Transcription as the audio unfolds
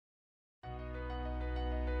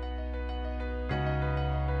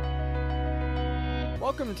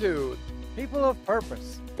Welcome to People of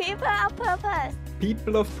Purpose. People of Purpose.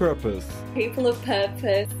 People of Purpose. People of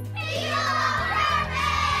Purpose.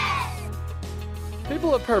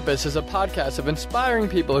 People of Purpose is a podcast of inspiring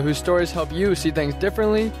people whose stories help you see things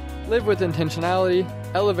differently, live with intentionality,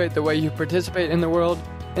 elevate the way you participate in the world,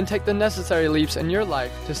 and take the necessary leaps in your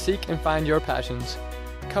life to seek and find your passions.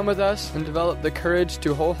 Come with us and develop the courage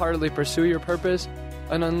to wholeheartedly pursue your purpose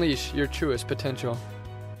and unleash your truest potential.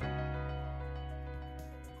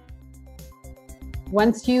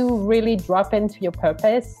 Once you really drop into your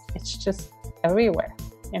purpose, it's just everywhere,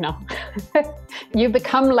 You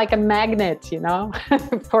become like a magnet,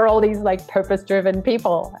 for all these like purpose-driven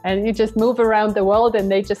people. And you just move around the world and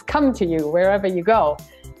they just come to you wherever you go.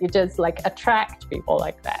 You just like attract people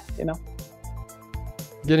like that,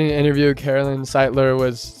 Getting to interview Carolin Zeitler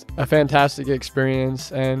was a fantastic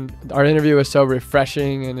experience, and our interview was so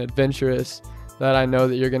refreshing and adventurous that I know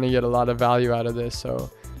that you're going to get a lot of value out of this. So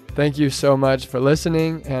thank you so much for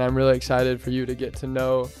listening, and I'm really excited for you to get to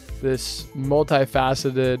know this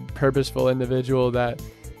multifaceted, purposeful individual that,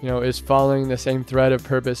 is following the same thread of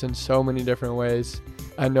purpose in so many different ways.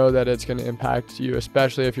 I know that it's going to impact you,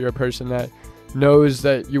 especially if you're a person that knows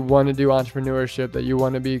that you want to do entrepreneurship, that you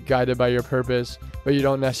want to be guided by your purpose, but you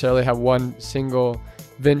don't necessarily have one single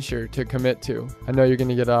venture to commit to. I know you're going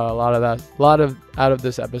to get a lot out of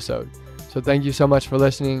this episode. So thank you so much for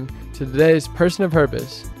listening to today's Person of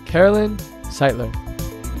Purpose, Carolin Zeitler.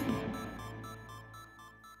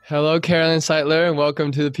 Hello, Carolin Zeitler, and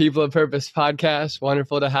welcome to the People of Purpose podcast.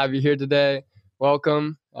 Wonderful to have you here today.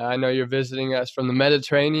 Welcome. I know you're visiting us from the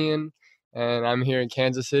Mediterranean, and I'm here in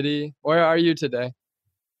Kansas City. Where are you today?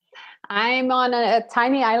 I'm on a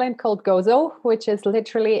tiny island called Gozo, which is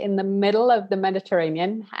literally in the middle of the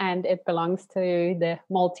Mediterranean, and it belongs to the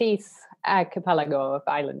Maltese archipelago of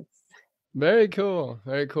islands. Very cool.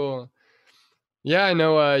 Very cool. Yeah, I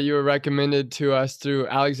know you were recommended to us through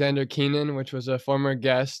Alexander Keenan, which was a former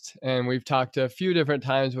guest, and we've talked a few different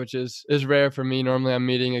times, which is rare for me. Normally I'm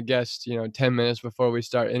meeting a guest, 10 minutes before we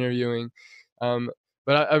start interviewing.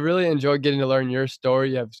 But I really enjoyed getting to learn your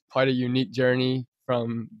story. You have quite a unique journey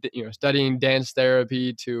from, studying dance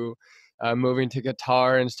therapy to moving to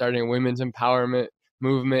Qatar and starting a women's empowerment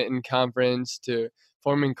movement and conference to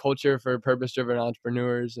forming culture for purpose-driven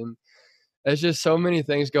entrepreneurs. And there's just so many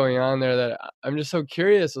things going on there that I'm just so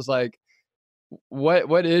curious. It's like,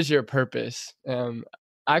 what is your purpose?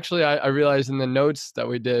 Actually, I realized in the notes that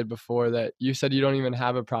we did before that you said you don't even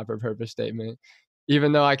have a proper purpose statement,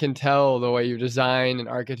 even though I can tell the way you design and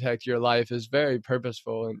architect your life is very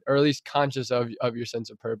purposeful, or at least conscious of your sense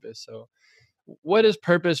of purpose. So what is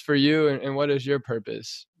purpose for you, and what is your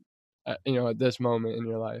purpose, at this moment in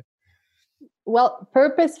your life? Well,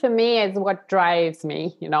 purpose for me is what drives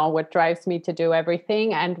me, what drives me to do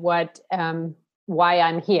everything, and why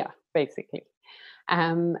I'm here, basically.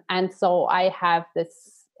 And so I have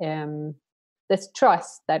this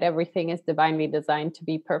trust that everything is divinely designed to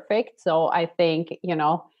be perfect. So I think,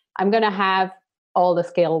 I'm going to have all the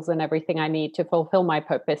skills and everything I need to fulfill my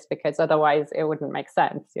purpose, because otherwise it wouldn't make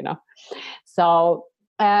sense, So,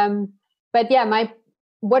 but yeah,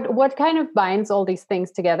 what kind of binds all these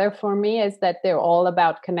things together for me is that they're all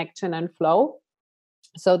about connection and flow.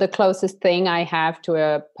 So the closest thing I have to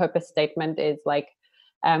a purpose statement is like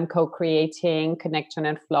co-creating connection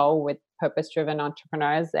and flow with purpose-driven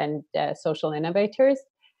entrepreneurs and social innovators.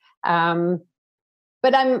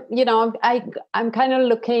 But I'm kind of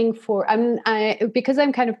looking for, because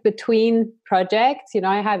I'm kind of between projects,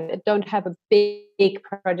 I don't have a big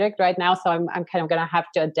project right now. So I'm kind of going to have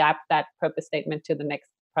to adapt that purpose statement to the next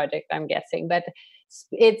project, I'm guessing, but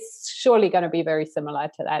it's surely going to be very similar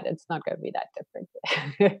to that. It's not going to be that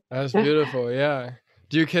different. That's beautiful. Yeah.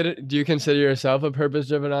 Do you consider yourself a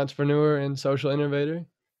purpose-driven entrepreneur and social innovator?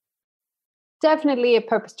 Definitely a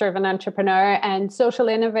purpose-driven entrepreneur and social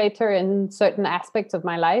innovator in certain aspects of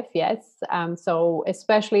my life, yes. So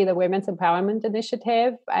especially the Women's Empowerment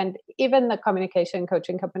Initiative and even the communication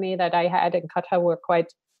coaching company that I had in Qatar were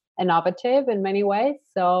quite innovative in many ways.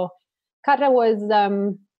 So Qatar was,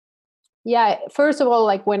 first of all,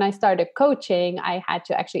 like when I started coaching, I had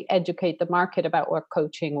to actually educate the market about what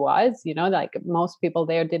coaching was. Like most people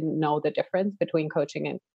there didn't know the difference between coaching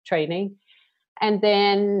and training. And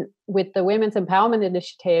then with the Women's Empowerment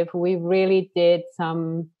Initiative, we really did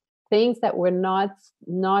some things that were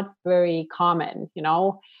not very common,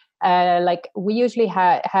 like we usually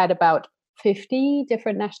had about 50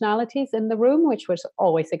 different nationalities in the room, which was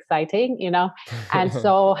always exciting, And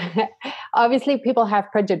so obviously people have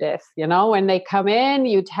prejudice, when they come in,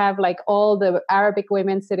 you'd have like all the Arabic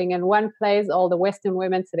women sitting in one place, all the Western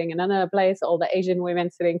women sitting in another place, all the Asian women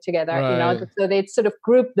sitting together, Right. so they'd sort of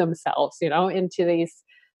group themselves, into these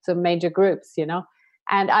some major groups,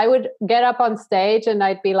 And I would get up on stage and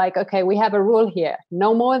I'd be like, okay, we have a rule here.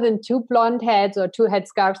 No more than 2 blonde heads or 2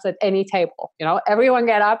 headscarves at any table. Everyone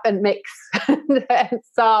get up and mix. And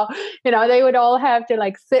so, they would all have to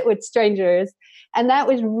like sit with strangers. And that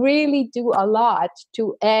would really do a lot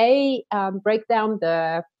to break down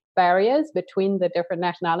the barriers between the different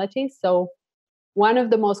nationalities. So one of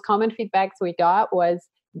the most common feedbacks we got was,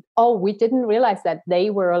 oh, we didn't realize that they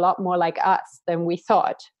were a lot more like us than we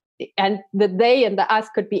thought. And the they and the us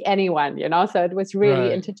could be anyone, so it was really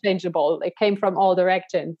Right. interchangeable. It came from all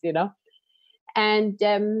directions, and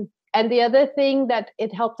the other thing that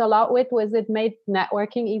it helped a lot with was it made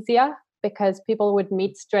networking easier, because people would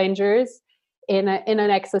meet strangers in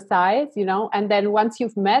an exercise, and then once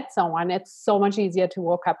you've met someone, it's so much easier to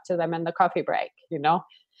walk up to them in the coffee break.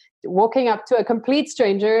 Walking up to a complete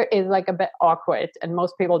stranger is like a bit awkward, and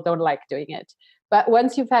most people don't like doing it. But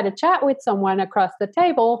once you've had a chat with someone across the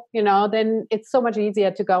table, then it's so much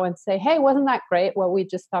easier to go and say, hey, wasn't that great what we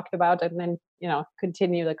just talked about? And then,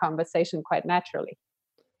 continue the conversation quite naturally.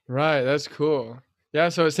 Right, that's cool. Yeah,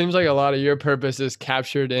 so it seems like a lot of your purpose is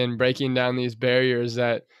captured in breaking down these barriers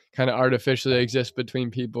that kind of artificially exist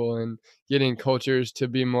between people and getting cultures to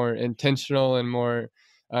be more intentional and more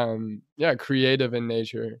yeah, creative in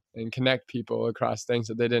nature and connect people across things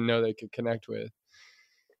that they didn't know they could connect with.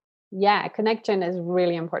 Yeah, connection is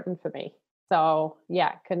really important for me. So,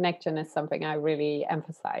 yeah, connection is something I really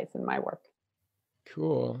emphasize in my work.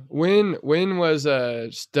 Cool. When was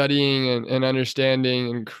studying and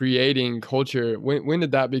understanding and creating culture, when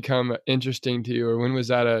did that become interesting to you, or when was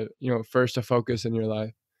that first a focus in your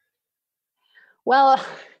life? Well,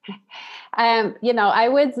 I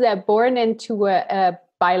was born into a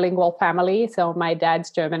bilingual family. So my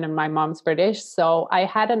dad's German and my mom's British. So I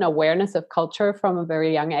had an awareness of culture from a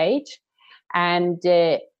very young age. And,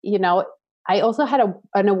 I also had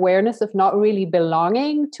an awareness of not really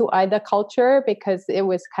belonging to either culture, because it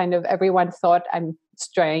was kind of everyone thought I'm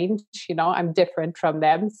strange, I'm different from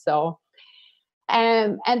them. So,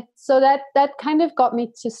 and so that kind of got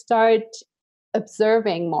me to start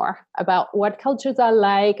observing more about what cultures are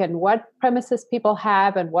like and what premises people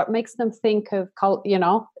have and what makes them think of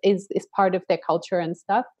is part of their culture and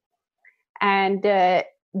stuff. And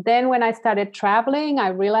then when I started traveling, I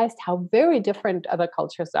realized how very different other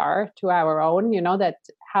cultures are to our own, that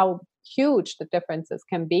how huge the differences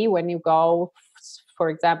can be when you go, for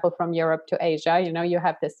example, from Europe to Asia. You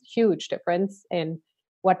have this huge difference in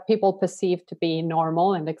what people perceive to be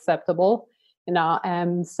normal and acceptable.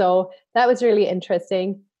 So that was really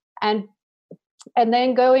interesting. And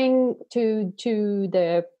then going to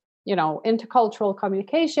the intercultural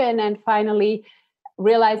communication, and finally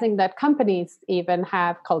realizing that companies even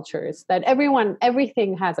have cultures, that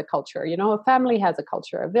everything has a culture. A family has a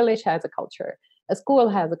culture, a village has a culture, a school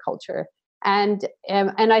has a culture. And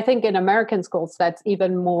I think in American schools that's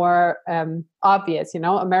even more obvious.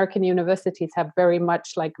 American universities have very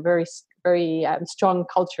much like very very strong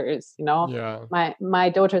cultures. Yeah. My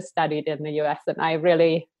daughter studied in the US, and I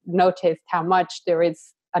really noticed how much there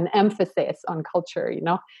is an emphasis on culture.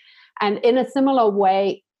 And in a similar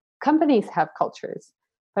way, companies have cultures.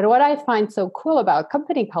 But what I find so cool about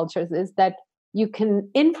company cultures is that you can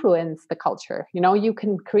influence the culture. You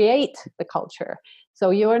can create the culture. So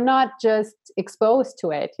you're not just exposed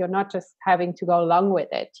to it. You're not just having to go along with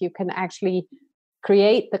it. You can actually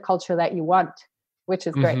create the culture that you want, which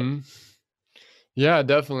is great. Mhm. Yeah,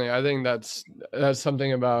 definitely. I think that's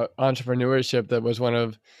something about entrepreneurship that was one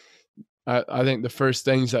of I think the first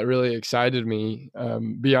things that really excited me,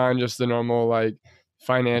 beyond just the normal like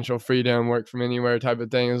financial freedom, work from anywhere type of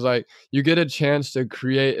thing, is like you get a chance to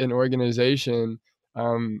create an organization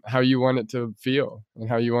how you want it to feel and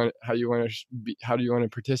how do you want to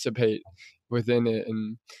participate within it,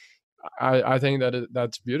 and I think that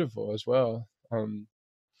that's beautiful as well.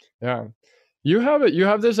 Yeah. You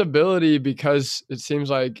have this ability because it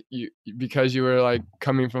seems like because you were, like,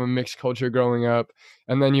 coming from a mixed culture growing up,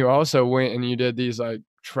 and then you also went and you did these, like,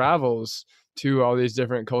 travels to all these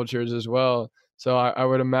different cultures as well. So I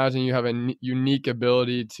would imagine you have a unique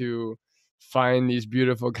ability to find these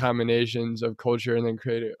beautiful combinations of culture and then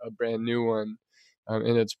create a brand new one,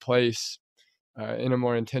 in its place, in a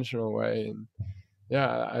more intentional way, and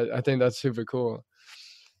yeah, I think that's super cool.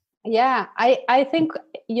 Yeah, I think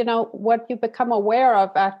what you become aware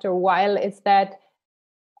of after a while is that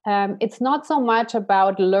it's not so much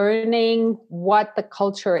about learning what the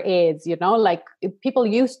culture is, like people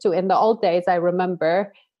used to in the old days. I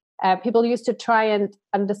remember people used to try and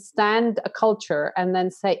understand a culture and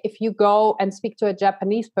then say, if you go and speak to a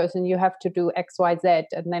Japanese person, you have to do XYZ.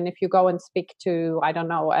 And then if you go and speak to, I don't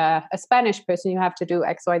know, a Spanish person, you have to do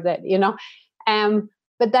XYZ.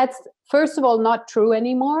 But that's, first of all, not true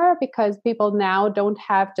anymore, because people now don't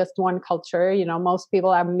have just one culture. Most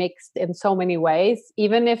people are mixed in so many ways,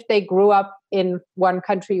 even if they grew up in one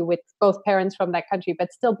country with both parents from that country,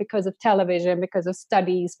 but still, because of television, because of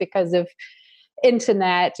studies, because of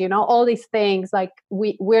internet, all these things, like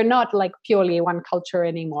we're not like purely one culture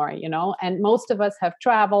anymore, and most of us have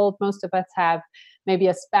traveled, most of us have maybe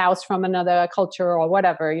a spouse from another culture or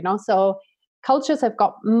whatever, so cultures have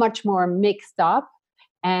got much more mixed up.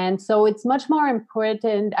 And so it's much more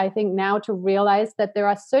important, I think, now to realize that there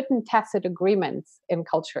are certain tacit agreements in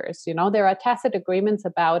cultures. There are tacit agreements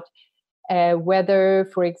about whether,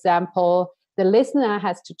 for example, the listener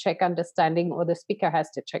has to check understanding or the speaker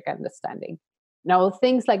has to check understanding.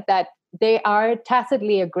 Things like that, they are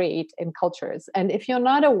tacitly agreed in cultures. And if you're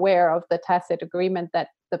not aware of the tacit agreement that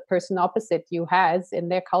the person opposite you has in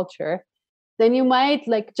their culture, then you might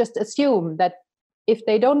like just assume that if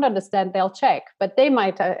they don't understand, they'll check, but they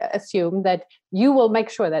might assume that you will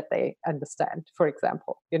make sure that they understand, for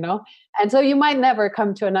example, and so you might never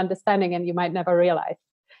come to an understanding and you might never realize.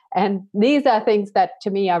 And these are things that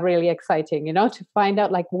to me are really exciting, to find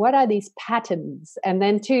out like what are these patterns, and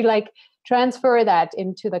then to like transfer that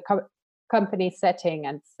into the company setting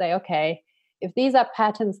and say, okay, if these are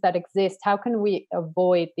patterns that exist, how can we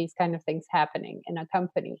avoid these kind of things happening in a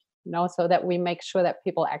company? So that we make sure that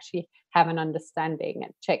people actually have an understanding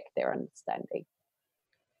and check their understanding.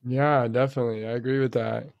 Yeah, definitely. I agree with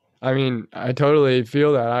that. I mean, I totally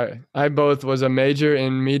feel that. I both was a major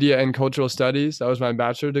in media and cultural studies. That was my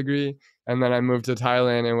bachelor degree. And then I moved to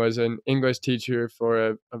Thailand and was an English teacher for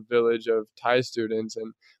a village of Thai students.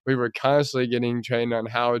 And we were constantly getting trained on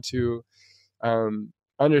how to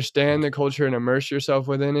understand the culture and immerse yourself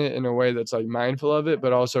within it in a way that's like mindful of it,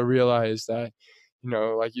 but also realize that,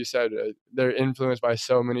 like you said, they're influenced by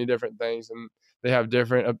so many different things, and they have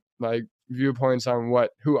different like viewpoints on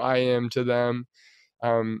who I am to them.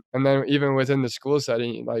 And then even within the school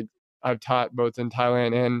setting, like I've taught both in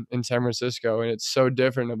Thailand and in San Francisco, and it's so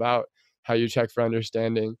different about how you check for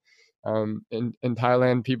understanding. In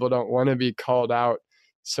Thailand, people don't want to be called out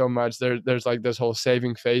so much. There's like this whole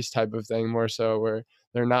saving face type of thing more so, where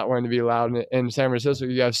they're not wanting to be loud. In San Francisco,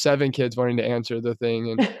 you have 7 kids wanting to answer the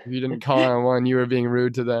thing, and if you didn't call on one, you were being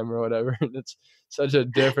rude to them or whatever. It's such a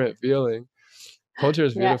different feeling. Culture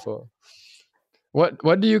is Yeah. beautiful.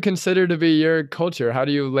 What do you consider to be your culture? How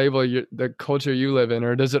do you label the culture you live in,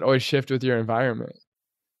 or does it always shift with your environment?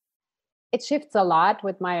 It shifts a lot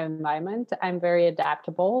with my environment. I'm very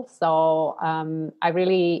adaptable. So I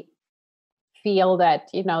really feel that,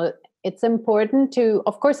 it's important to,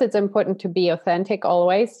 of course, it's important to be authentic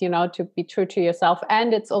always, to be true to yourself.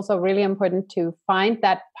 And it's also really important to find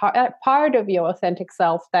that part of your authentic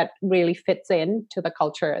self that really fits in to the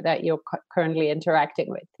culture that you're currently interacting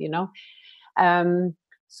with,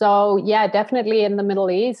 So yeah, definitely in the Middle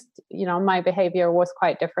East, my behavior was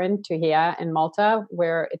quite different to here in Malta,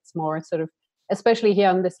 where it's more sort of, especially here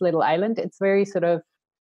on this little island, it's very sort of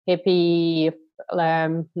hippie,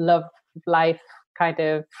 love life, kind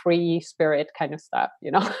of free spirit kind of stuff,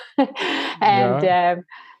 and Yeah.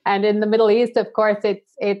 and in the Middle East, of course,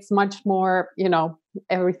 it's much more,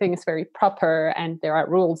 everything is very proper and there are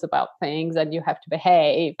rules about things and you have to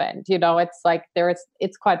behave, and it's like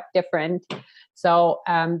it's quite different. So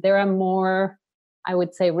there are more, I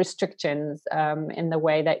would say, restrictions in the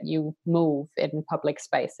way that you move in public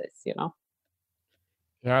spaces.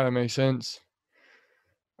 Yeah, that makes sense.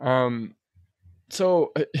 Um,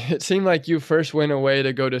 so it seemed like you first went away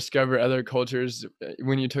to go discover other cultures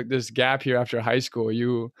when you took this gap here after high school.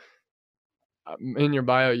 You in your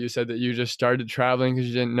bio, you said that you just started traveling because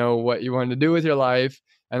you didn't know what you wanted to do with your life,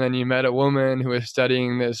 and then you met a woman who was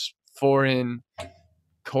studying this foreign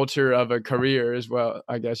culture of a career as well,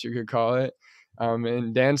 I guess you could call it,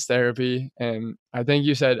 in dance therapy. And I think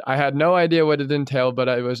you said, I had no idea what it entailed, but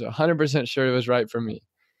I was 100% sure it was right for me.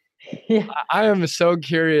 Yeah. I am so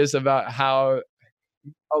curious about how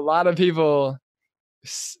a lot of people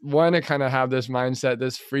want to kind of have this mindset,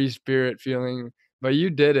 this free spirit feeling, but you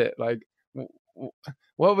did it. Like,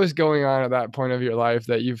 what was going on at that point of your life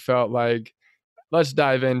that you felt like, let's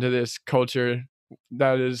dive into this culture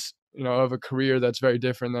that is, of a career that's very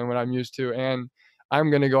different than what I'm used to, and I'm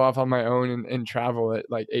going to go off on my own and travel at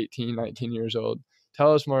like 18, 19 years old.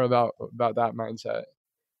 Tell us more about that mindset.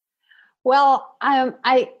 Well,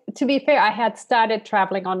 I to be fair, I had started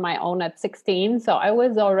traveling on my own at 16, so I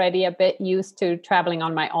was already a bit used to traveling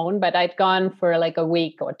on my own. But I'd gone for like a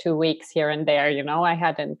week or 2 weeks here and there. I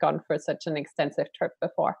hadn't gone for such an extensive trip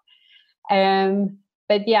before.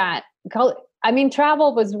 But yeah, I mean,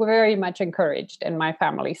 travel was very much encouraged in my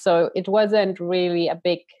family, so it wasn't really a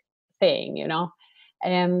big thing.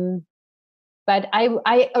 Um, but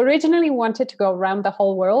I originally wanted to go around the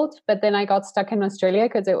whole world, but then I got stuck in Australia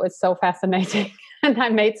because it was so fascinating. And I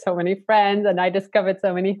made so many friends and I discovered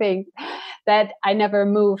so many things that I never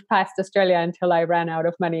moved past Australia until I ran out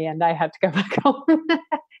of money and I had to go back home.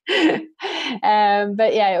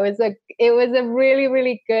 But yeah, it was a really,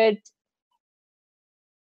 really good.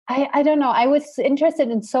 I don't know. I was interested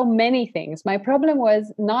in so many things. My problem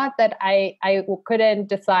was not that I couldn't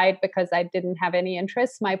decide because I didn't have any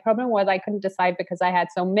interests. My problem was I couldn't decide because I had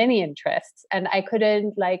so many interests and I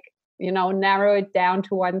couldn't narrow it down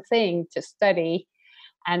to one thing to study.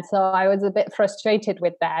 And so I was a bit frustrated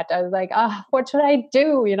with that. I was like, what should I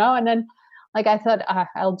do? And then I thought,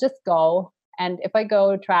 I'll just go. And if I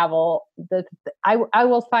go travel, I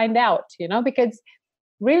will find out, because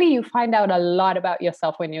really you find out a lot about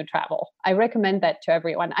yourself when you travel. I recommend that to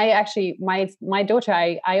everyone. I actually, my daughter,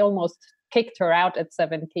 I almost kicked her out at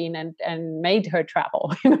 17 and made her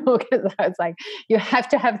travel, because I was like, you have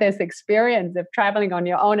to have this experience of traveling on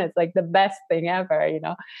your own. It's like the best thing ever,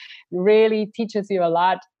 really teaches you a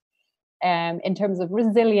lot, in terms of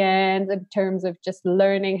resilience, in terms of just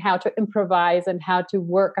learning how to improvise and how to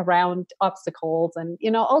work around obstacles and,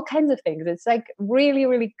 all kinds of things. It's like really,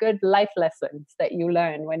 really good life lessons that you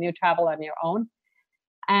learn when you travel on your own.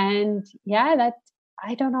 And yeah,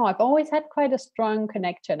 I don't know, I've always had quite a strong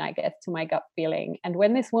connection, I guess, to my gut feeling. And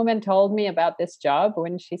when this woman told me about this job,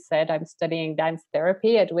 when she said I'm studying dance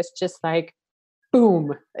therapy, it was just like,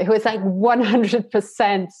 boom. It was like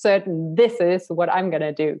 100% certain this is what I'm going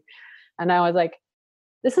to do. And I was like,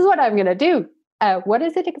 this is what I'm going to do. What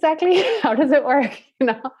is it exactly? How does it work?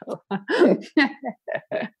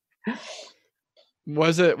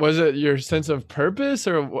 Was it your sense of purpose,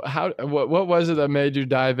 or what was it that made you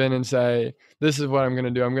dive in and say, this is what I'm going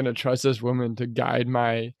to do? I'm going to trust this woman to guide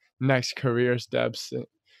my next career steps.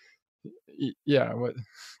 Yeah. What?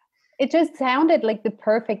 It just sounded like the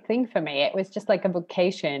perfect thing for me. It was just like a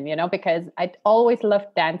vocation, because I'd always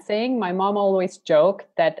loved dancing. My mom always joked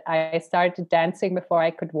that I started dancing before I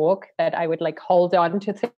could walk, that I would hold on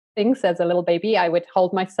to things as a little baby. I would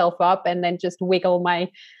hold myself up and then just wiggle my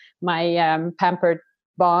pampered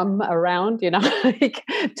bum around,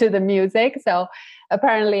 to the music. So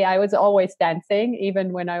apparently I was always dancing,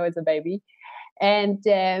 even when I was a baby. And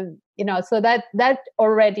so that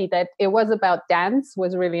already, that it was about dance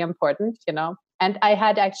was really important. And I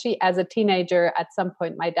had actually, as a teenager, at some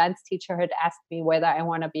point my dance teacher had asked me whether I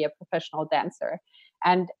want to be a professional dancer,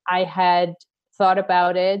 and I had thought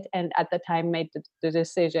about it and at the time made the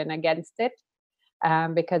decision against it,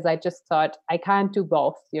 because I just thought I can't do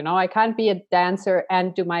both. I can't be a dancer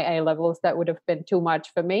and do my A levels. That would have been too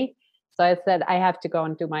much for me. So I said, I have to go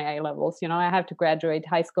and do my A levels. I have to graduate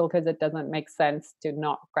high school, because it doesn't make sense to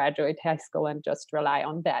not graduate high school and just rely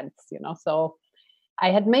on dance. So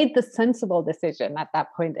I had made the sensible decision at that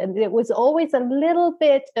point. And it was always a little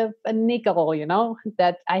bit of a niggle,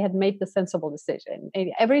 that I had made the sensible decision.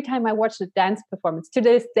 And every time I watch a dance performance, to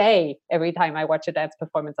this day, every time I watch a dance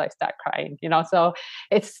performance, I start crying, so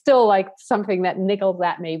it's still like something that niggles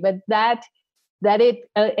at me. But that it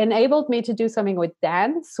enabled me to do something with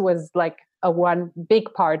dance was like a one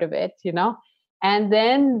big part of it, And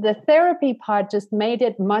then the therapy part just made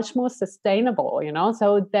it much more sustainable,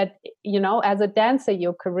 so that, as a dancer,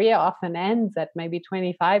 your career often ends at maybe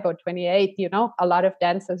 25 or 28, a lot of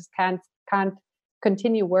dancers can't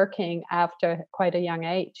continue working after quite a young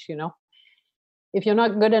age, If you're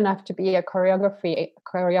not good enough to be a choreographer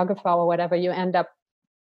or whatever, you end up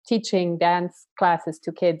teaching dance classes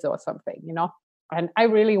to kids or something, And I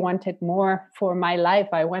really wanted more for my life.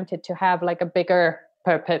 I wanted to have like a bigger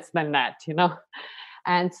purpose than that,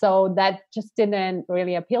 And so that just didn't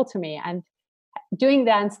really appeal to me. And doing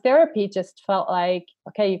dance therapy just felt like,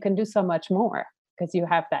 okay, you can do so much more because you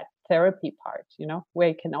have that therapy part, where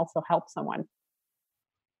you can also help someone.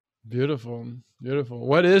 Beautiful. Beautiful.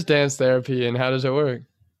 What is dance therapy and how does it work?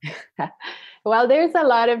 Well, there's a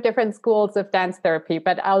lot of different schools of dance therapy,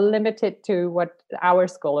 but I'll limit it to what our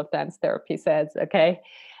school of dance therapy says, okay?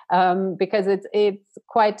 Because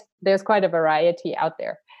there's quite a variety out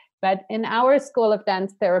there. But in our school of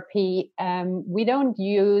dance therapy, we don't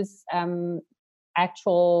use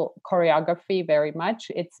actual choreography very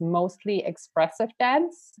much. It's mostly expressive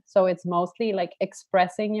dance. So it's mostly like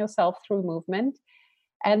expressing yourself through movement.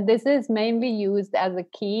 And this is mainly used as a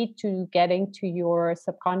key to getting to your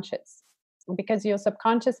subconscious, because your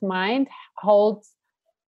subconscious mind holds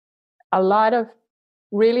a lot of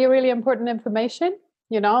really, really important information,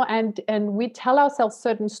 and we tell ourselves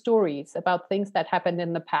certain stories about things that happened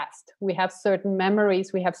in the past. We have certain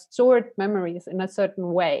memories, we have stored memories in a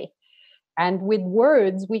certain way. And with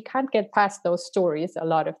words, we can't get past those stories a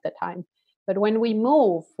lot of the time. But when we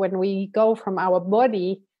move, when we go from our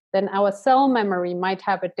body, then our cell memory might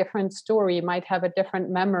have a different story, might have a different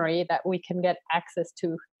memory that we can get access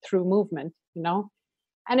to through movement.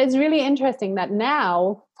 And it's really interesting that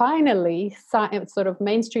now, finally, science, sort of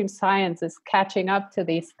mainstream science, is catching up to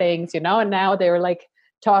these things, and now they're like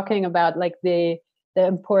talking about like the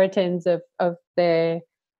importance of the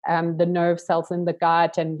nerve cells in the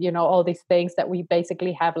gut, and all these things, that we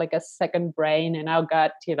basically have like a second brain in our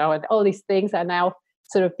gut, and all these things are now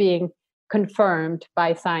sort of being confirmed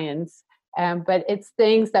by science. But it's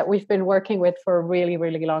things that we've been working with for a really,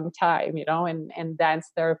 really long time, in dance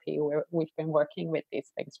therapy, we've been working with these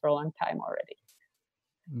things for a long time already.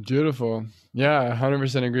 Beautiful. Yeah,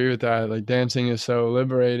 100% agree with that. Like dancing is so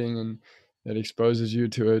liberating, and it exposes you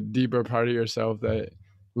to a deeper part of yourself that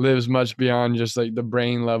lives much beyond just like the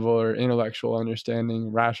brain level or intellectual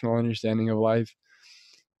understanding, rational understanding of life.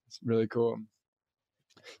 It's really cool.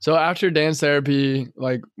 So after dance therapy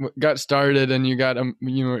like got started and you got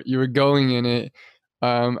you were going in it,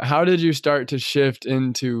 how did you start to shift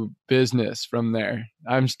into business from there?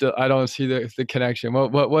 I don't see the connection.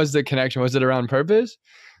 What was the connection? Was it around purpose?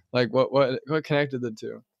 Like what connected the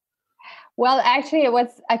two? Well, actually,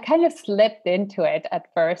 I kind of slipped into it at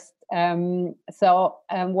first. While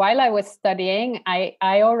I was studying, I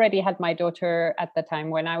already had my daughter at the time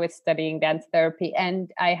when I was studying dance therapy, and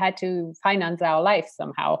I had to finance our life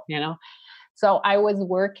somehow. So I was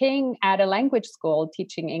working at a language school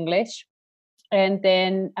teaching English. And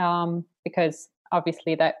then, because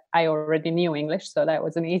obviously that I already knew English, so that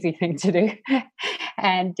was an easy thing to do.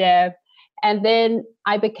 and and then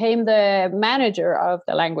I became the manager of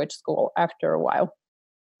the language school after a while.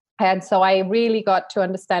 And so I really got to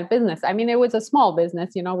understand business. I mean, it was a small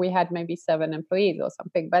business, we had maybe 7 employees or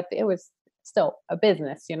something, but it was still a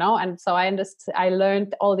business. And so I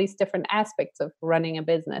learned all these different aspects of running a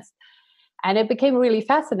business. And it became really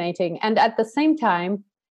fascinating. And at the same time,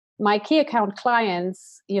 my key account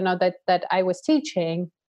clients, that I was teaching,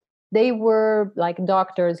 they were like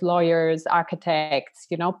doctors, lawyers, architects,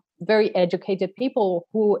 very educated people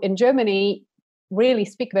who in Germany really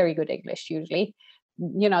speak very good English usually.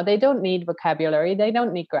 They don't need vocabulary, they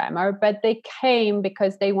don't need grammar, but they came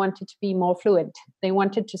because they wanted to be more fluent. They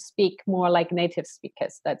wanted to speak more like native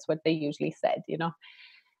speakers. That's what they usually said.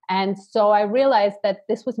 And so I realized that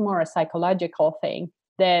this was more a psychological thing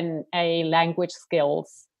than a language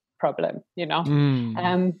skills problem.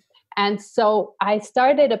 Mm. And so I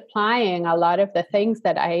started applying a lot of the things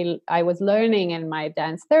that I was learning in my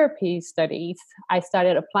dance therapy studies. I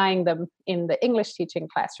started applying them in the English teaching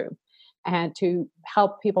classroom, and to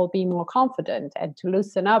help people be more confident and to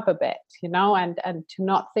loosen up a bit, and to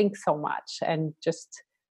not think so much and just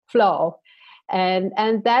flow. And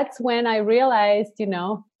that's when I realized,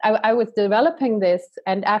 I was developing this.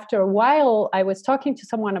 And after a while, I was talking to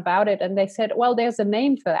someone about it, and they said, well, there's a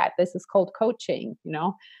name for that. This is called coaching.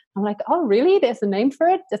 I'm like, oh, really? There's a name for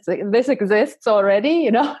it? This exists already,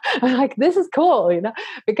 I'm like, this is cool,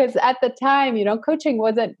 because at the time, coaching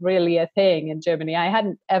wasn't really a thing in Germany. I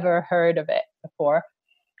hadn't ever heard of it before.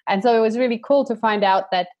 And so it was really cool to find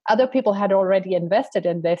out that other people had already invested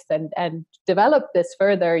in this and developed this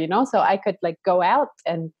further, so I could like go out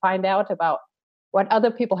and find out about what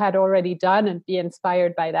other people had already done and be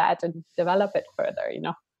inspired by that and develop it further.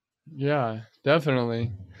 Yeah,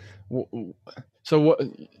 definitely. So what?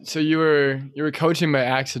 So you were coaching by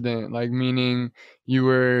accident, like meaning you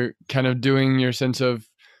were kind of doing your sense of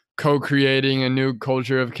co-creating a new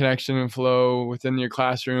culture of connection and flow within your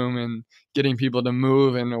classroom and getting people to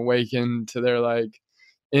move and awaken to their like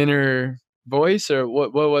inner voice, or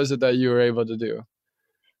what was it that you were able to do?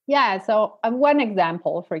 Yeah. So one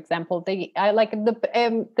example, for example, the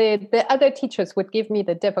other teachers would give me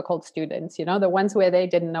the difficult students, the ones where they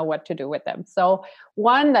didn't know what to do with them. So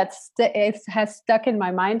one that has stuck in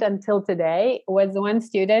my mind until today was one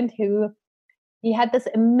student who he had this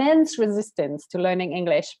immense resistance to learning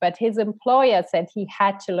English, but his employer said he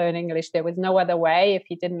had to learn English. There was no other way. If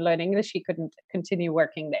he didn't learn English, he couldn't continue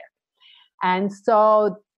working there. And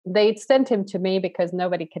so they sent him to me because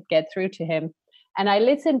nobody could get through to him. And I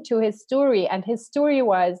listened to his story, and his story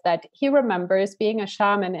was that he remembers being a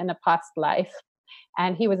shaman in a past life.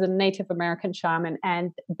 And he was a Native American shaman,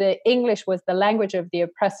 and the English was the language of the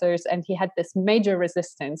oppressors, and he had this major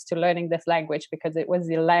resistance to learning this language because it was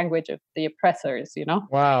the language of the oppressors, you know.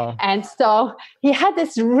 Wow. And so he had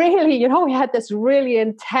this really, we had this really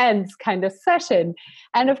intense kind of session.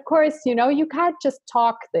 And of course, you can't just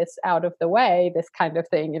talk this out of the way, this kind of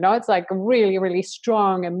thing, it's like a really, really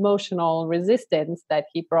strong emotional resistance that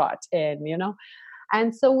he brought in,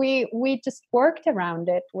 And so we just worked around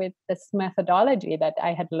it with this methodology that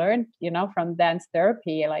I had learned, from dance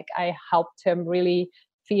therapy. Like I helped him really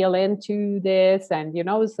feel into this and,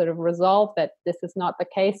 sort of resolve that this is not the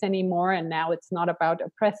case anymore. And now it's not about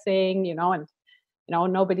oppressing, and,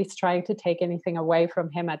 nobody's trying to take anything away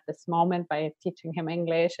from him at this moment by teaching him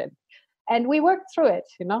English. And we worked through it,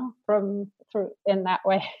 through in that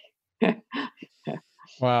way.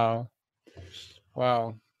 Wow.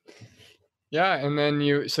 Wow. Yeah, and then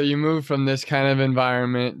you moved from this kind of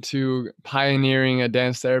environment to pioneering a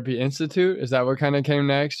dance therapy institute. Is that what kind of came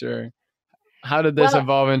next, or how did this Well,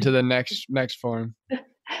 evolve into the next form?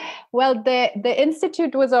 Well, the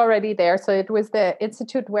institute was already there, so it was the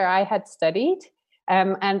institute where I had studied,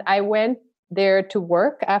 and I went there to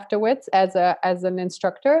work afterwards as an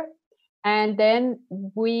instructor, and then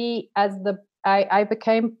I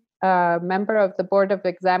became a member of the board of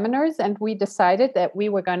examiners, and we decided that we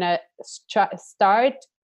were going to start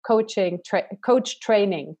coach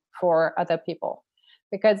training for other people,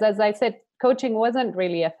 because as I said, coaching wasn't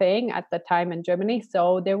really a thing at the time in Germany,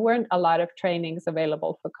 so there weren't a lot of trainings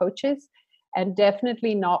available for coaches, and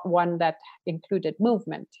definitely not one that included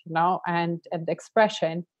movement, and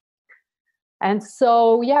expression. And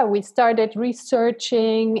so, yeah, we started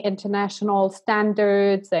researching international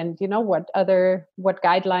standards and, what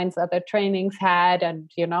guidelines other trainings had, and,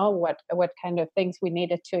 what kind of things we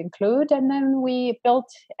needed to include. And then we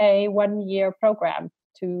built a 1-year program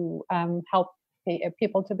to help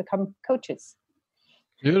people to become coaches.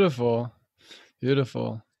 Beautiful.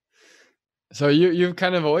 Beautiful. So you've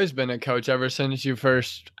kind of always been a coach ever since you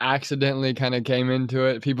first accidentally kind of came into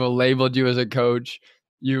it. People labeled you as a coach.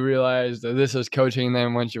 You realized that this is coaching. And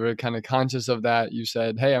then once you were kind of conscious of that, you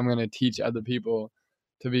said, hey, I'm going to teach other people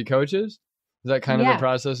to be coaches. Is that kind of the Yeah.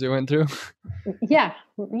 process you went through? Yeah.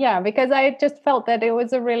 Yeah. Because I just felt that it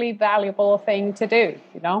was a really valuable thing to do.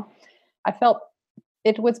 I felt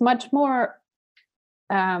it was much more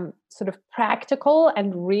sort of practical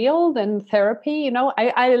and real than therapy.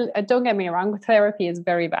 I don't get me wrong, therapy is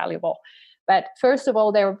very valuable. But first of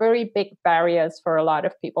all, there are very big barriers for a lot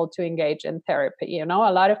of people to engage in therapy. A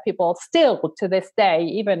lot of people still to this day,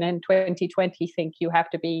 even in 2020, think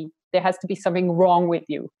there has to be something wrong with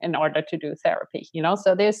you in order to do therapy.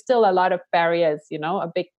 So there's still a lot of barriers,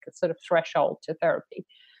 a big sort of threshold to therapy.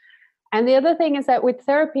 And the other thing is that with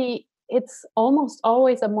therapy, it's almost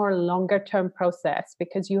always a more longer term process,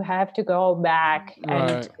 because you have to go back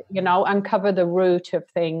and, uncover the root of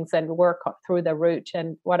things and work through the root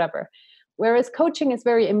and whatever. Whereas coaching is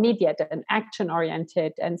very immediate and action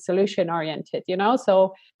oriented and solution oriented,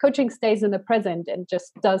 so coaching stays in the present and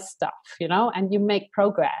just does stuff, and you make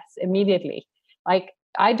progress immediately. Like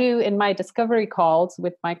I do in my discovery calls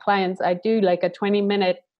with my clients, I do like a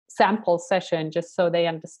 20-minute sample session just so they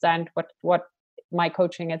understand what my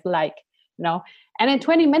coaching is like, and in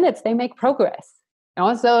 20 minutes they make progress.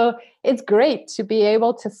 So it's great to be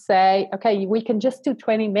able to say, okay, we can just do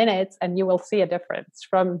 20 minutes and you will see a difference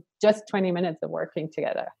from just 20 minutes of working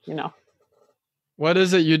together, What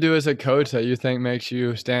is it you do as a coach that you think makes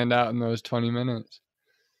you stand out in those 20 minutes?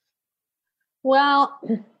 Well,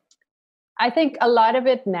 I think a lot of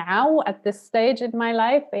it now at this stage in my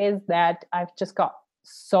life is that I've just got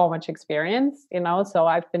so much experience, so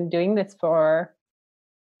I've been doing this for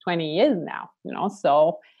 20 years now,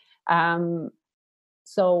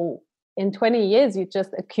 so in 20 years, you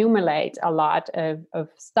just accumulate a lot of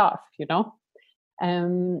stuff,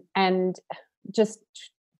 and just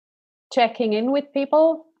checking in with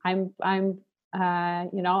people. I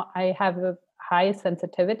have a high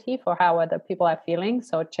sensitivity for how other people are feeling.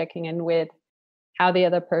 So checking in with how the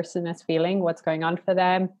other person is feeling, what's going on for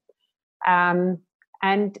them.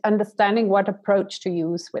 And understanding what approach to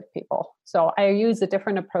use with people. So I use a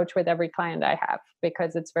different approach with every client I have,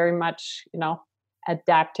 because it's very much,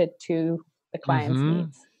 adapted to the client's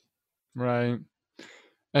needs. Right.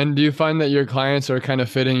 And do you find that your clients are kind of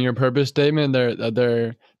fitting your purpose statement?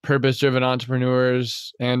 They're purpose-driven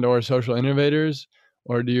entrepreneurs and or social innovators,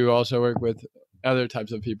 or do you also work with other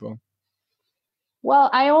types of people?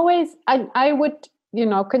 Well, I would,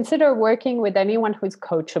 consider working with anyone who's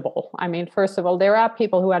coachable. I mean, first of all, there are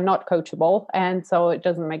people who are not coachable, and so it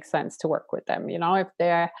doesn't make sense to work with them. If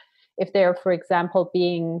they're, for example,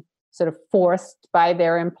 being sort of forced by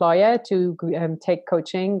their employer to take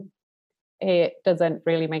coaching, it doesn't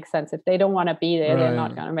really make sense. If they don't want to be there, they're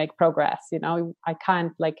not Right. going to make progress.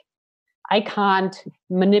 I can't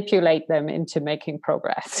manipulate them into making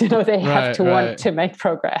progress. They have Right, to want right. to make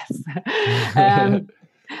progress. um,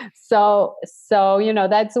 so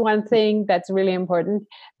that's one thing that's really important.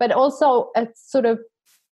 But also, it's sort of,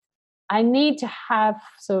 I need to have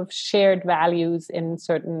sort of shared values in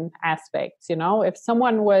certain aspects. If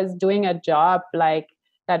someone was doing a job like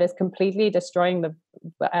that is completely destroying the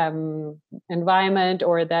environment,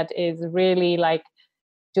 or that is really like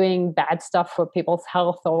doing bad stuff for people's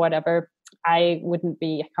health or whatever, I wouldn't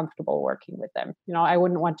be comfortable working with them. I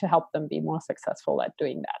wouldn't want to help them be more successful at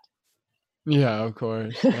doing Yeah, of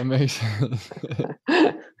course. That makes sense.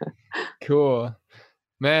 that. Cool.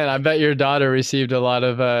 Man, I bet your daughter received a lot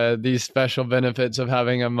of these special benefits of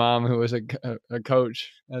having a mom who was a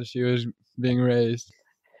coach as she was being raised.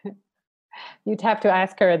 You'd have to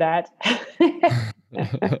ask her that.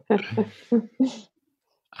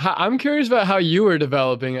 I'm curious about how you were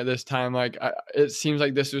developing at this time. Like, it seems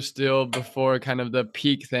like this was still before kind of the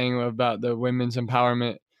peak thing about the women's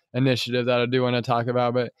empowerment initiative that I do want to talk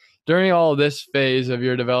about. But during all this phase of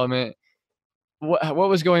your development, what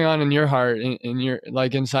was going on in your heart, in your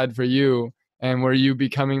like inside for you? And were you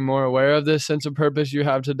becoming more aware of this sense of purpose you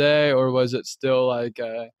have today, or was it still like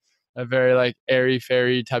a very like airy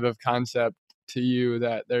fairy type of concept to you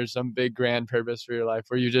that there's some big grand purpose for your life?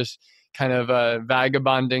 Were you just kind of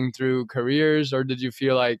vagabonding through careers, or did you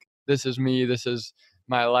feel like this is me, this is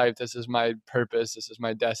my life, this is my purpose, this is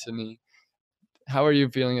my destiny? How are you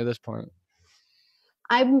feeling at this point?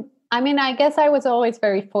 I guess I was always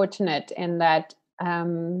very fortunate in that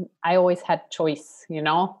I always had choice,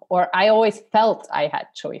 or I always felt I had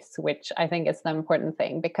choice, which I think is the important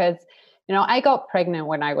thing, because I got pregnant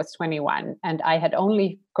when I was 21 and I had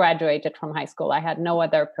only graduated from high school. I had no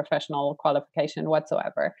other professional qualification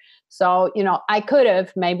whatsoever. So, I could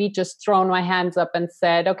have maybe just thrown my hands up and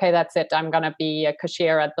said, okay, that's it. I'm going to be a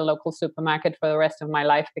cashier at the local supermarket for the rest of my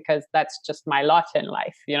life because that's just my lot in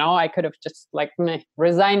life. I could have just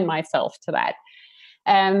resigned myself to that.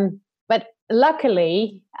 But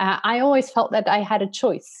luckily, I always felt that I had a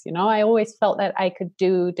choice. I always felt that I could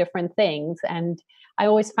do different things, and I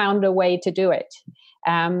always found a way to do it.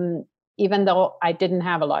 Even though I didn't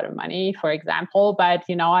have a lot of money, for example, but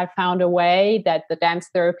I found a way that the Dance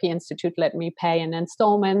Therapy Institute let me pay in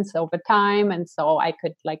installments over time, and so I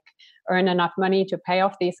could earn enough money to pay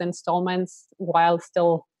off these installments while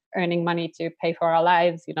still earning money to pay for our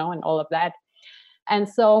lives, and all of that. And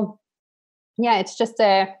so, yeah, it's just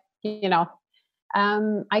I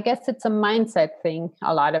guess it's a mindset thing.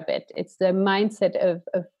 A lot of it, it's the mindset of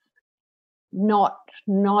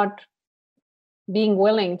not being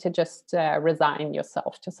willing to just resign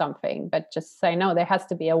yourself to something, but just say, no, there has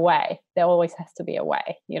to be a way. There always has to be a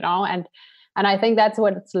way, and I think that's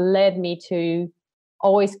what's led me to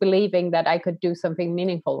always believing that I could do something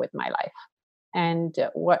meaningful with my life. And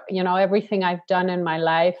everything I've done in my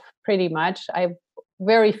life, pretty much, I've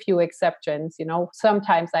very few exceptions.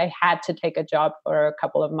 Sometimes I had to take a job for a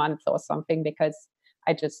couple of months or something because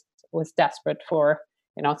I just was desperate for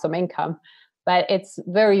some income, but it's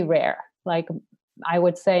very rare. Like, I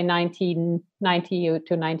would say 90 to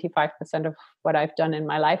 95% of what I've done in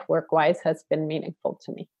my life work-wise has been meaningful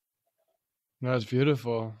to me. That's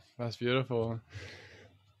beautiful. That's beautiful.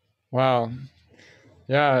 Wow.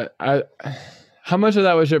 Yeah. How much of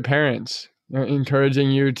that was your parents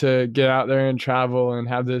encouraging you to get out there and travel and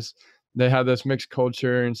they have this mixed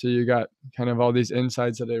culture. And so you got kind of all these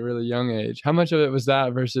insights at a really young age. How much of it was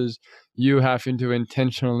that versus you having to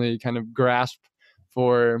intentionally kind of grasp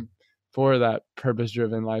for, for that purpose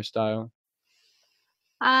driven lifestyle?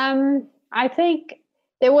 I think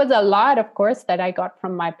there was a lot, of course, that I got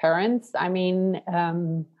from my parents. I mean,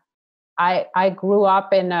 I grew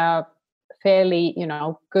up in a fairly,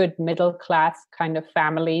 good middle class kind of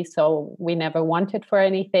family. So we never wanted for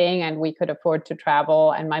anything and we could afford to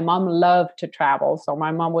travel. And my mom loved to travel. So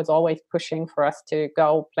my mom was always pushing for us to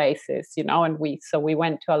go places, and we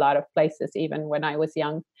went to a lot of places even when I was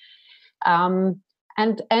young.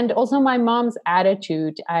 And also my mom's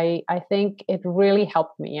attitude, I think it really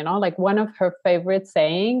helped me, like one of her favorite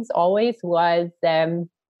sayings always was,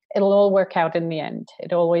 it'll all work out in the end.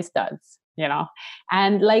 It always does,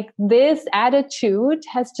 and this attitude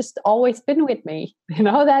has just always been with me,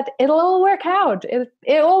 that it'll all work out.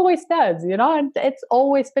 It always does, and it's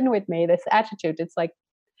always been with me, this attitude. It's like,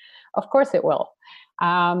 of course it will.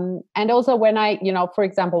 And also when I, for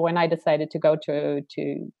example, when I decided to go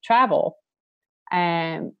to travel,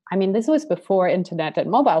 I mean, this was before internet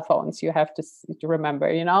and mobile phones, you have to remember,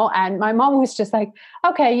 and my mom was just like,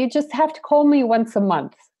 okay, you just have to call me once a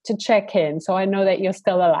month to check in so I know that you're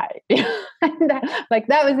still alive. And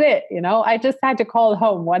that was it. I just had to call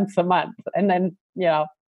home once a month, and then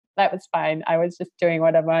that was fine. I was just doing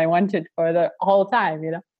whatever I wanted for the whole time.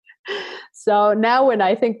 So now when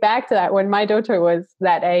I think back to that, when my daughter was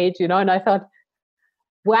that age, and I thought,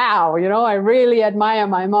 wow, I really admire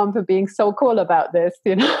my mom for being so cool about this.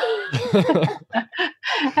 And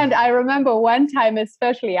I remember one time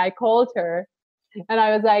especially, I called her and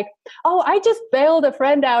I was like, oh, I just bailed a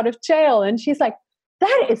friend out of jail. And she's like,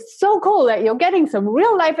 that is so cool that you're getting some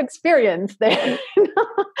real life experience there.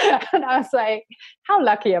 And I was like, how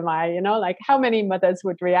lucky am I? Like how many mothers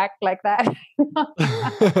would react like that?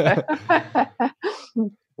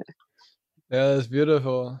 Yeah, that's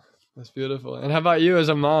beautiful. That's beautiful. And how about you as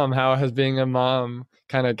a mom? How has being a mom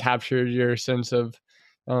kind of captured your sense of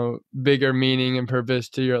bigger meaning and purpose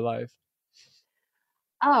to your life?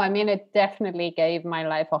 Oh, I mean, it definitely gave my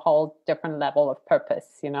life a whole different level of purpose,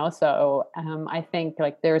 So I think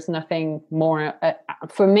like there's nothing more,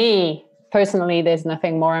 for me personally, there's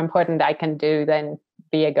nothing more important I can do than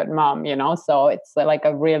be a good mom, So it's like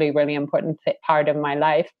a really, really important part of my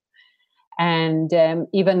life. And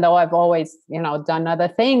even though I've always, done other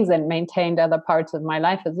things and maintained other parts of my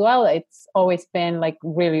life as well, it's always been like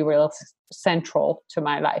really, real central to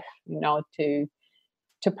my life,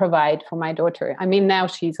 to provide for my daughter. I mean, now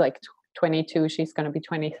she's like 22, she's going to be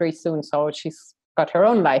 23 soon. So she's got her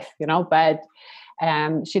own life, but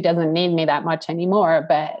she doesn't need me that much anymore.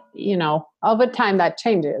 But, over time that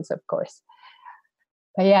changes, of course.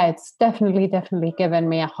 But yeah, it's definitely given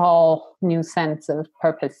me a whole new sense of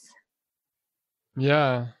purpose.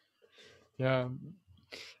 Yeah. Yeah.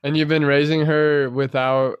 And you've been raising her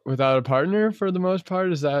without a partner for the most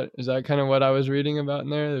part? Is that kind of what I was reading about in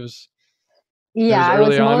there? It Yeah, was I was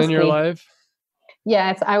early on in your mostly, life?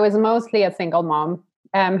 yes, I was mostly a single mom.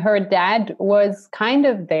 Her dad was kind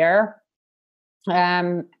of there,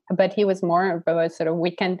 but he was more of a sort of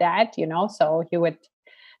weekend dad, so he would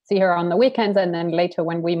see her on the weekends. And then later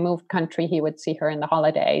when we moved country, he would see her in the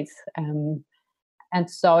holidays. And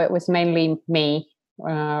so it was mainly me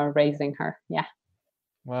raising her. Yeah.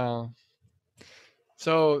 Wow.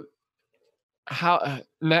 So how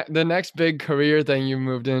the next big career thing you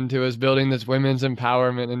moved into is building this women's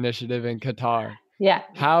empowerment initiative in Qatar. Yeah.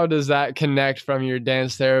 How does that connect from your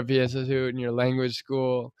dance therapy institute and your language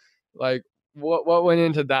school? Like what went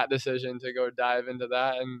into that decision to go dive into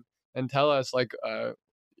that, and tell us like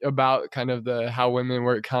about kind of the How Women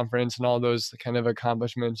Work conference and all those kind of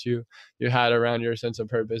accomplishments you had around your sense of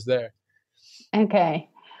purpose there. Okay.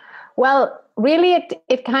 Well, really,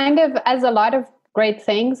 it kind of, as a lot of great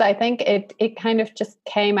things, I think it kind of just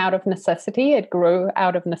came out of necessity. It grew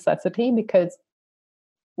out of necessity because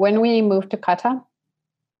when we moved to Qatar,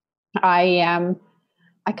 I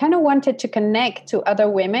kind of wanted to connect to other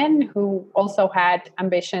women who also had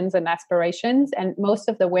ambitions and aspirations, and most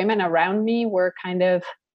of the women around me were kind of,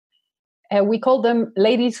 we call them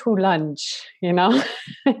ladies who lunch,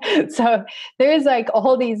 So there's like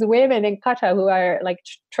all these women in Qatar who are like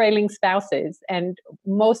trailing spouses, and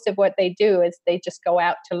most of what they do is they just go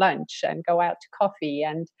out to lunch and go out to coffee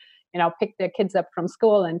and pick their kids up from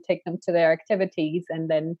school and take them to their activities, and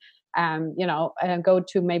then go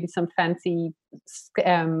to maybe some fancy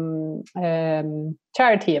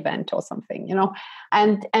charity event or something,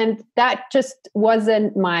 and that just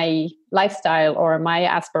wasn't my lifestyle or my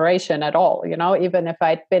aspiration at all. Even if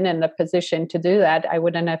I'd been in a position to do that, I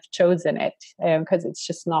wouldn't have chosen it because it's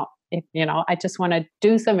just not. I just want to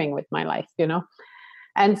do something with my life,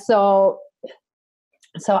 and so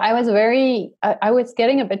I was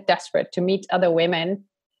getting a bit desperate to meet other women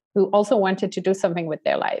who also wanted to do something with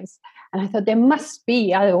their lives. And I thought there must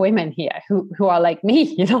be other women here who are like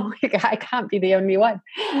me, I can't be the only one.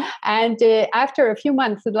 And after a few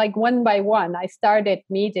months, like one by one, I started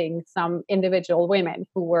meeting some individual women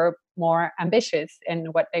who were more ambitious in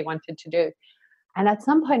what they wanted to do. And at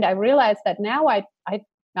some point I realized that now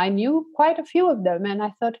I knew quite a few of them. And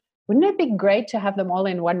I thought, wouldn't it be great to have them all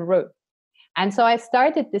in one room? And so I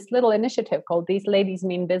started this little initiative called These Ladies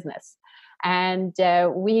Mean Business. And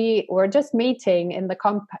we were just meeting in the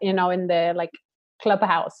in the like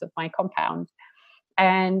clubhouse of my compound,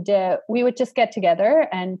 and we would just get together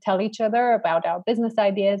and tell each other about our business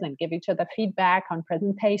ideas and give each other feedback on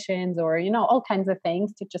presentations or all kinds of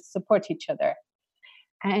things to just support each other.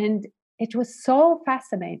 And it was so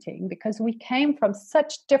fascinating because we came from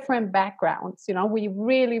such different backgrounds. We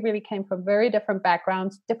really, really came from very different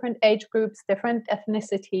backgrounds, different age groups, different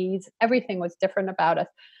ethnicities. Everything was different about us.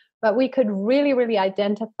 but we could really, really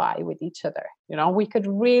identify with each other. We could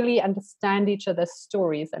really understand each other's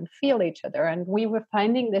stories and feel each other. And we were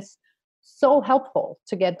finding this so helpful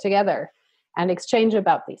to get together and exchange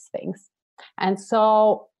about these things. And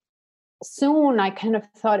so soon I kind of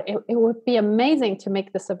thought it would be amazing to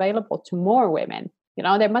make this available to more women.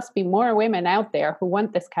 There must be more women out there who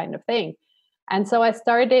want this kind of thing. And so I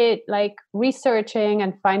started like researching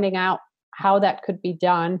and finding out how that could be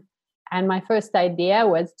done. And my first idea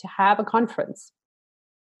was to have a conference.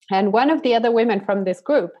 And one of the other women from this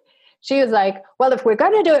group, she was like, well, if we're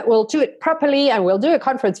going to do it, we'll do it properly, and we'll do a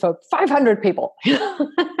conference for 500 people.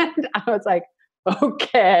 And I was like,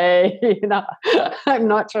 okay, I'm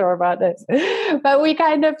not sure about this. But we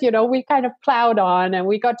kind of plowed on, and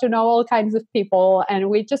we got to know all kinds of people, and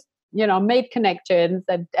we just, made connections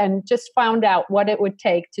and just found out what it would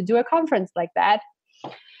take to do a conference like that.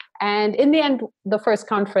 And in the end, the first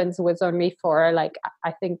conference was only for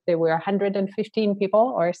I think there were 115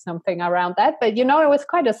 people or something around that. But, it was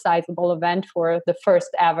quite a sizable event for the first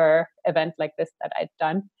ever event like this that I'd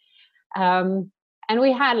done. And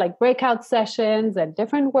we had breakout sessions and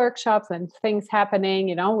different workshops and things happening.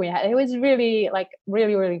 It was really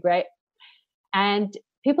really, really great. And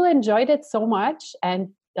people enjoyed it so much. And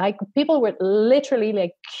people were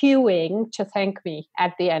literally queuing to thank me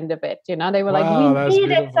at the end of it. They were Wow, we needed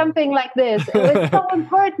beautiful. something like this. It was so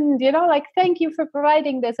important, thank you for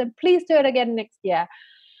providing this, and please do it again next year.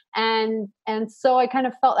 And so I kind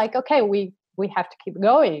of felt okay, we have to keep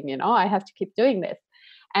going. I have to keep doing this.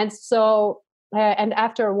 And so and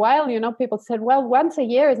after a while, people said, well, once a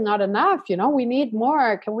year is not enough. We need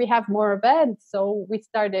more. Can we have more events? So we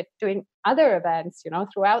started doing other events,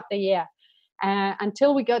 throughout the year.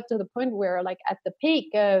 Until we got to the point where, at the peak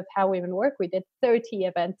of How Women Work, we did 30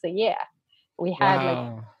 events a year. We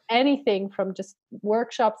had anything from just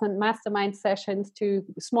workshops and mastermind sessions to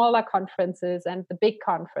smaller conferences, and the big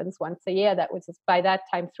conference once a year that was, by that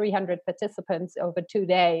time, 300 participants over 2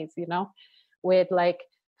 days, with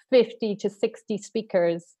 50 to 60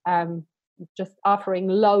 speakers, just offering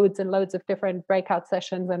loads and loads of different breakout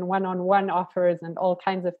sessions and one-on-one offers and all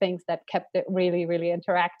kinds of things that kept it really, really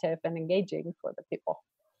interactive and engaging for the people.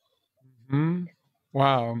 Mm-hmm.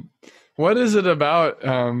 Wow. What is it about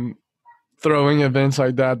throwing events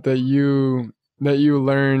like that you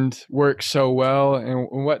learned works so well,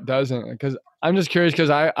 and what doesn't? Because I'm just curious, because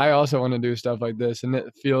I also want to do stuff like this, and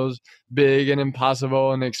it feels big and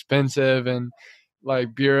impossible and expensive and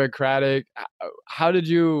bureaucratic. How did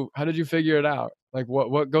you figure it out?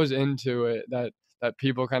 What goes into it that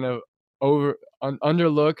people kind of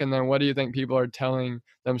underlook, and then what do you think people are telling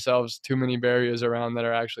themselves too many barriers around that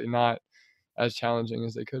are actually not as challenging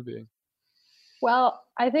as they could be? Well,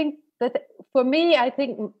 I think that for me, I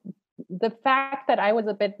think the fact that I was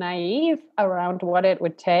a bit naive around what it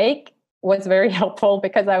would take was very helpful,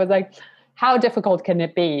 because I was like, how difficult can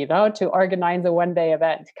it be, to organize a one-day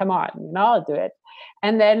event? Come on, I'll do it.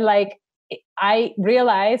 And then I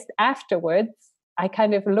realized afterwards, I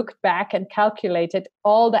kind of looked back and calculated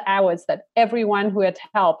all the hours that everyone who had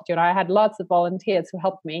helped, I had lots of volunteers who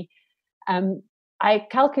helped me. I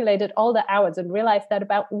calculated all the hours and realized that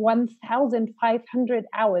about 1,500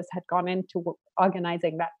 hours had gone into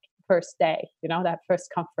organizing that first day, that first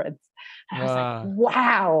conference. And I was like,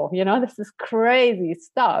 wow, this is crazy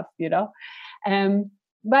stuff,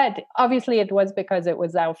 But obviously it was because it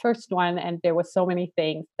was our first one, and there were so many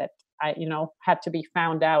things that I, had to be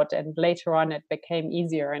found out. And later on, it became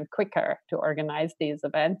easier and quicker to organize these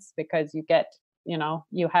events, because you get,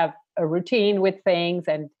 you have a routine with things,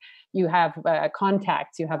 and you have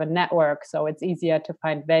contacts, you have a network. So it's easier to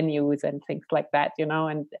find venues and things like that,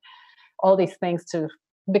 and all these things to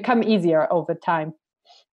become easier over time.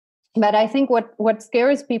 But I think what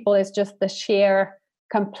scares people is just the sheer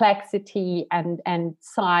complexity and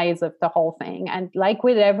size of the whole thing. And like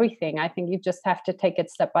with everything, I think you just have to take it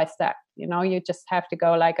step by step. You just have to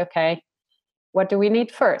go okay, what do we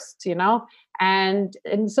need first? And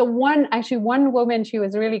so one woman, she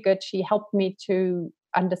was really good. She helped me to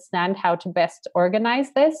understand how to best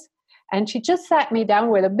organize this. And she just sat me down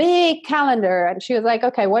with a big calendar, and she was like,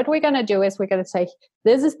 okay, what we're going to do is we're going to say,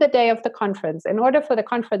 this is the day of the conference. In order for the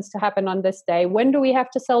conference to happen on this day, when do we have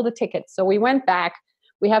to sell the tickets? So we went back.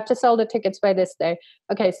 We have to sell the tickets by this day.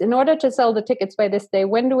 Okay, so in order to sell the tickets by this day,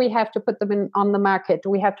 when do we have to put them on the market?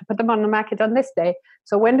 We have to put them on the market on this day.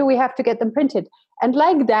 So when do we have to get them printed? And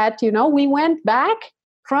like that, we went back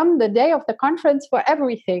from the day of the conference for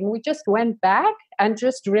everything. We just went back and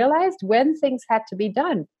just realized when things had to be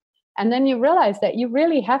done. And then you realize that you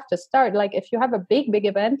really have to start, if you have a big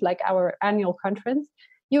event like our annual conference,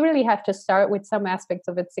 you really have to start with some aspects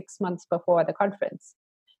of it 6 months before the conference.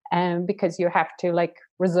 because you have to like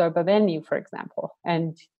reserve a venue, for example.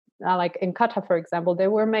 And like in Qatar, for example,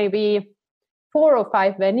 there were maybe 4 or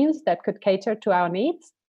 5 venues that could cater to our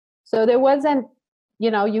needs. So there wasn't,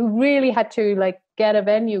 you really had to like get a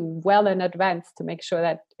venue well in advance to make sure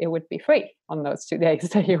that it would be free on those 2 days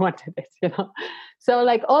that you wanted it, So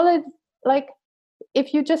like all it, like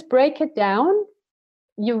if you just break it down,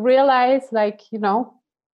 you realize like,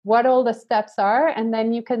 what all the steps are, and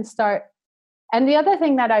then you can start. And the other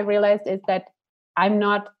thing that I realized is that I'm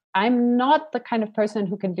not the kind of person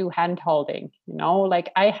who can do hand holding,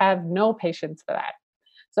 like I have no patience for that.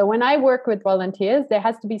 So when I work with volunteers, there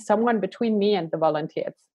has to be someone between me and the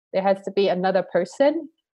volunteers. There has to be another person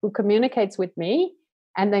who communicates with me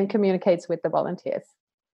and then communicates with the volunteers.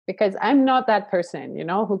 Because I'm not that person,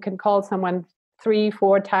 who can call someone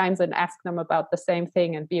 3-4 times and ask them about the same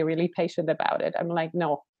thing and be really patient about it. I'm like,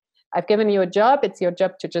 no, I've given you a job. It's your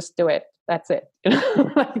job to just do it. That's it.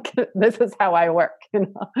 Like, this is how I work,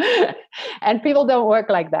 And people don't work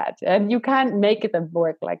like that. And you can't make them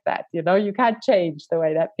work like that. You can't change the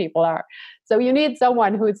way that people are. So you need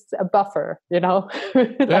someone who's a buffer, Yeah,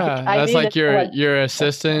 that's like your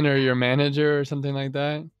assistant or your manager or something like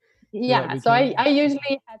that. Yeah. So I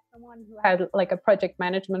usually had someone who had like a project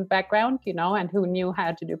management background, and who knew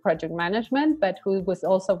how to do project management, but who was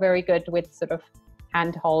also very good with sort of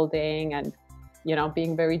hand holding and,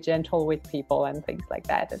 being very gentle with people and things like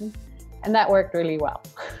that. And that worked really well.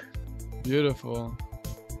 Beautiful.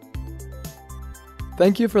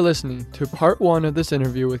 Thank you for listening to part 1 of this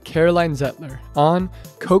interview with Carolin Zeitler on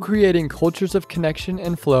co-creating cultures of connection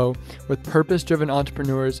and flow with purpose-driven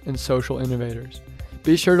entrepreneurs and social innovators.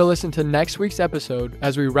 Be sure to listen to next week's episode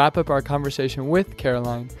as we wrap up our conversation with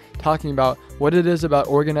Carolin, talking about what it is about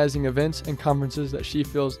organizing events and conferences that she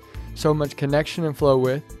feels so much connection and flow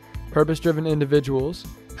with, purpose-driven individuals,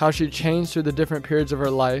 how she changed through the different periods of her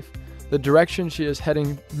life, the direction she is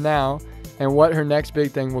heading now, and what her next big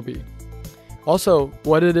thing will be. Also,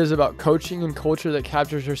 what it is about coaching and culture that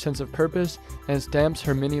captures her sense of purpose and stamps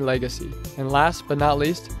her mini legacy. And last but not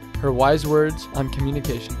least, her wise words on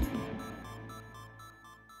communication.